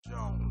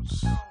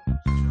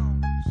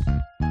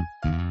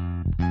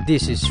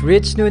This is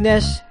RYTZ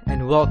NUNES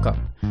and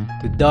welcome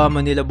to the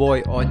Manila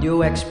Boy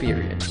Audio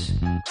Experience.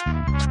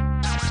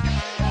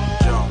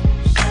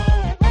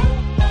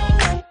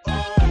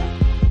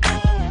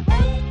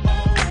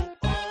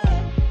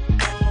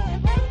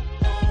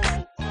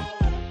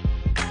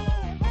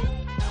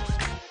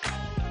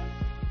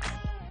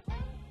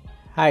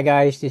 Hi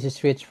guys, this is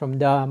Rich from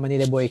the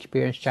Manila Boy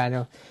Experience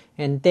channel,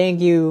 and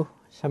thank you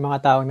sa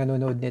mga taong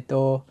nanonood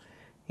nito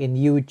in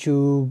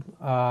YouTube,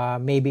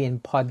 maybe in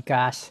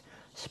podcast,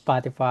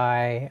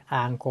 Spotify,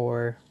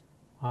 Anchor,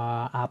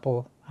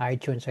 Apple,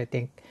 iTunes I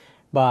think.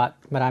 But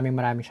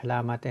maraming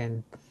salamat,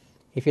 and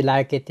if you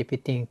like it, if you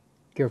think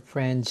your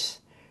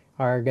friends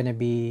are gonna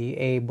be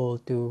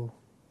able to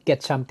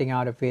get something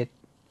out of it,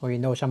 or you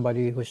know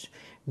somebody who's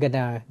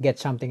gonna get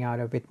something out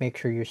of it, make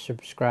sure you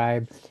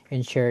subscribe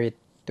and share it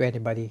to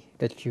anybody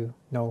that you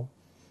know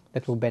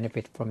that will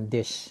benefit from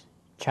this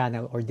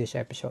channel or this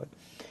episode.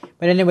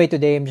 But anyway,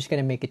 today I'm just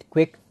gonna make it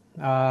quick.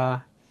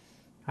 I'm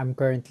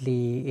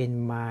currently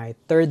in my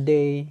third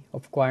day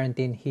of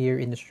quarantine here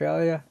in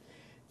Australia.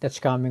 That's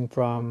coming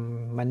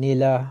from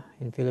Manila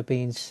in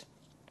Philippines,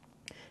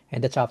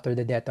 and that's after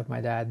the death of my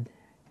dad.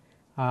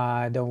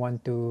 I don't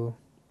want to,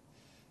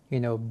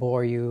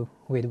 bore you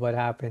with what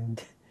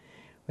happened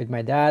with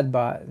my dad,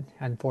 but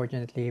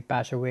unfortunately he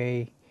passed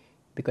away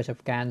because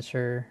of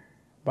cancer.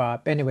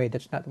 But anyway,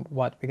 that's not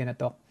what we're gonna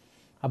talk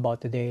about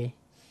today.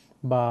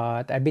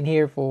 But I've been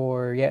here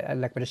for,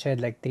 like what I said,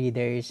 like 3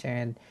 days,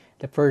 and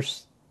the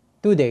first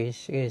 2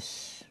 days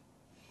is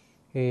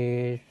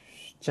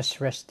just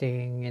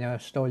resting,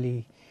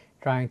 slowly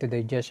trying to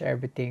digest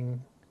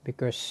everything,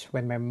 because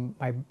when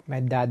my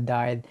dad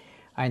died,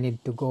 I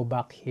need to go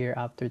back here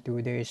after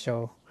 2 days,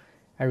 so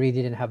I really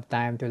didn't have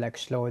time to like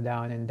slow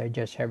down and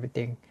digest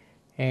everything.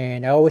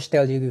 And I always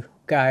tell you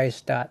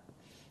guys that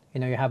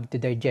you have to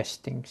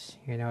digest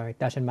things. It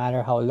doesn't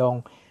matter how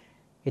long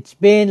it's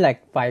been,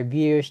 like 5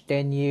 years,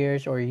 10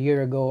 years, or a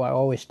year ago. I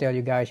always tell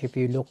you guys, if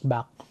you look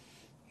back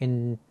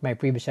in my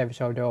previous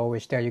episode, I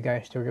always tell you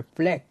guys to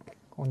reflect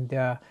on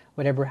the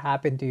whatever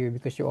happened to you,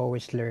 because you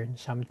always learn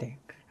something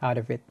out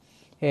of it.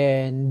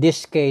 And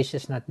this case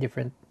is not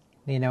different.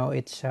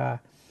 It's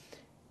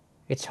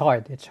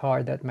hard. It's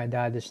hard that my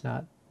dad is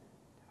not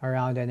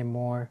around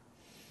anymore.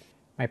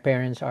 My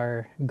parents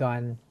are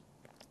gone.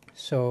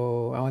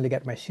 So I only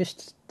got my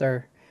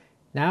sister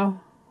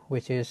now,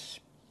 which is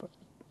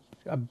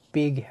a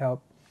big help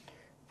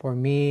for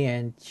me,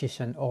 and she's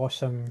an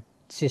awesome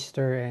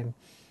sister, and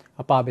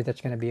probably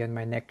that's gonna be on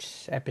my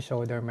next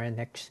episode or my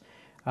next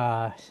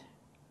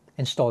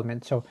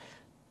installment. So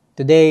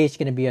today is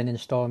gonna be an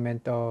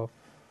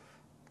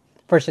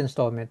first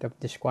installment of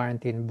this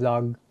quarantine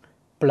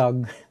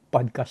plug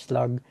podcast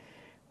log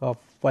of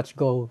what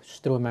goes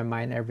through my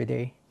mind every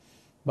day.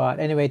 But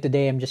anyway,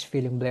 today I'm just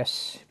feeling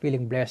blessed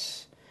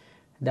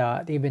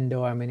that even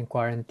though I'm in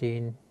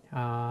quarantine,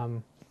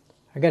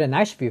 I got a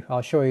nice view.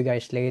 I'll show you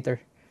guys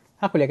later.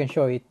 Actually, I can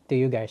show it to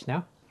you guys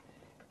now.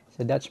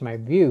 So that's my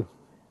view.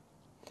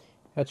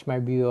 That's my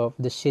view of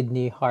the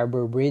Sydney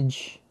Harbour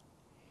Bridge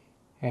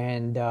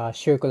and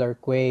Circular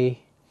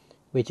Quay,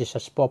 which is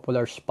a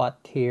popular spot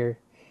here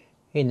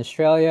in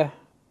Australia.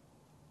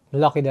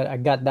 Lucky that I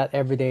got that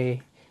every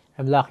day.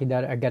 I'm lucky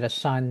that I got a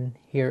sun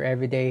here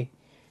every day.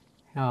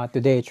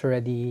 Today it's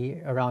already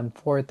around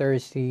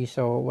 4:30,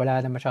 so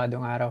wala na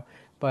masyadong araw.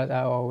 But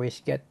I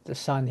always get the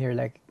sun here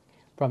like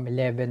from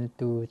 11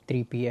 to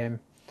 3 p.m.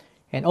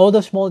 And all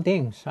those small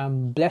things,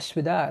 I'm blessed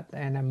with that.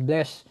 And I'm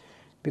blessed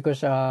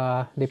because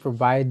they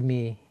provide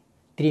me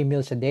 3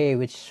 meals a day,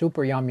 which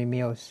super yummy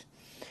meals.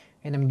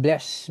 And I'm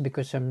blessed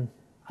because I'm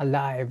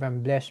alive.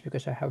 I'm blessed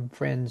because I have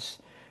friends.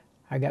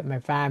 I got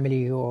my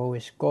family who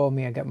always call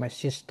me. I got my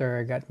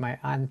sister. I got my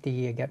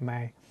auntie. I got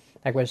my,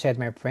 like what I said,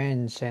 my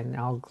friends. And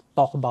I'll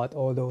talk about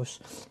all those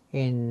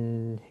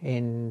in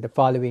the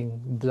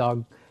following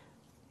vlog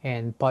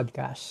and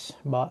podcasts.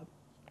 But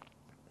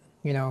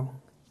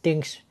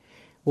things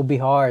will be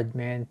hard,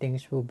 man.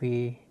 Things will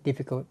be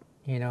difficult.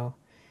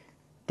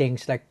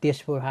 Things like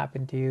this will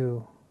happen to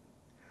you.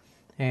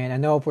 And I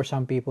know for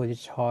some people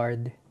it's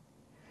hard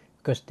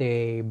because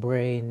their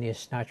brain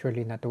is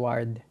naturally not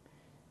wired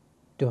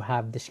to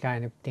have this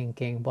kind of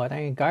thinking. But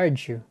I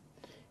encourage you,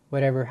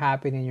 whatever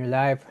happened in your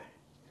life,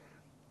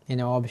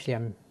 obviously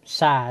I'm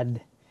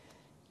sad,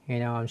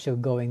 I'm still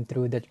going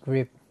through that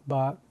grief,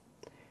 but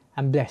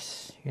I'm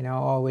blessed.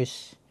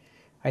 Always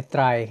I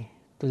try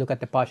to look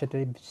at the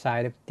positive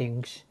side of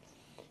things,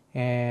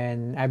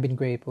 and I've been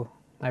grateful.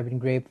 I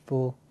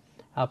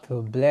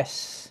feel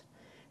blessed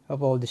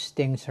of all these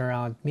things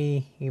around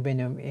me. Even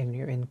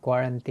in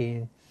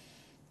quarantine,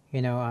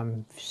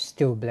 I'm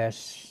still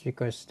blessed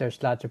because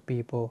there's lots of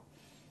people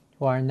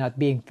who are not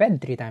being fed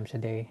 3 times a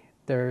day.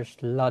 There's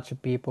lots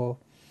of people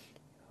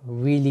who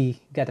really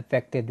got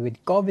affected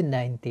with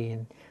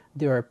COVID-19.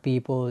 There are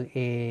people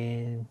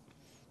in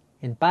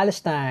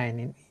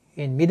Palestine,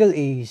 in Middle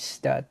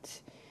East that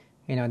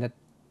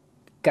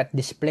got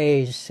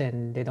displaced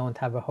and they don't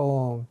have a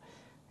home,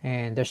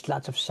 and there's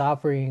lots of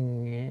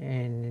suffering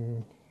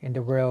in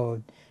the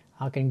world.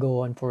 I can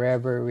go on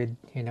forever with,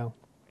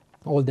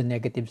 all the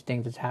negative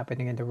things that's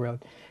happening in the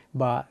world.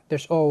 But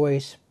there's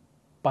always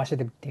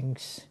positive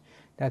things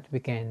that we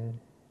can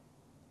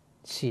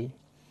see.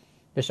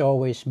 There's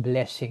always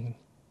blessing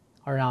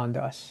around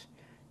us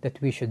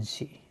that we should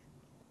see.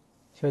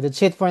 So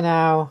that's it for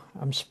now.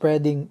 I'm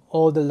spreading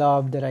all the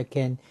love that I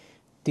can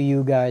to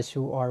you guys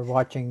who are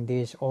watching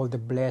this, all the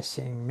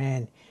blessing.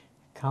 Man,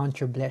 count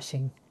your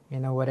blessing.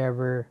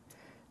 Whatever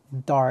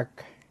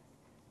dark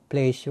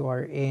place you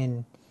are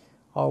in,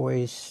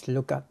 always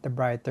look at the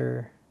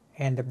brighter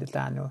end of the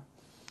tunnel.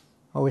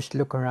 Always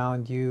look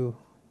around you,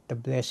 the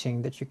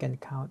blessing that you can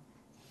count.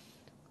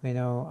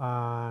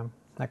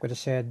 Like what I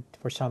said,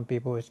 for some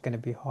people it's gonna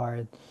be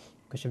hard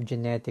because of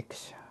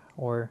genetics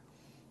or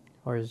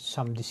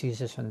some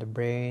diseases on the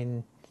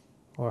brain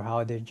or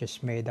how they're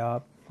just made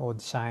up, all the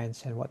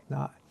science and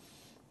whatnot.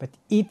 But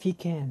if you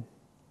can,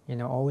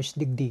 always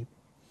dig deep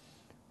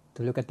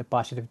to look at the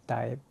positive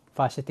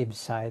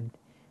side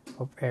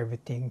of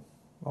everything.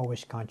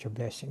 Always count your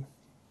blessing.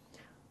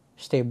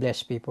 Stay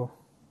blessed, people.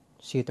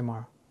 See you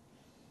tomorrow.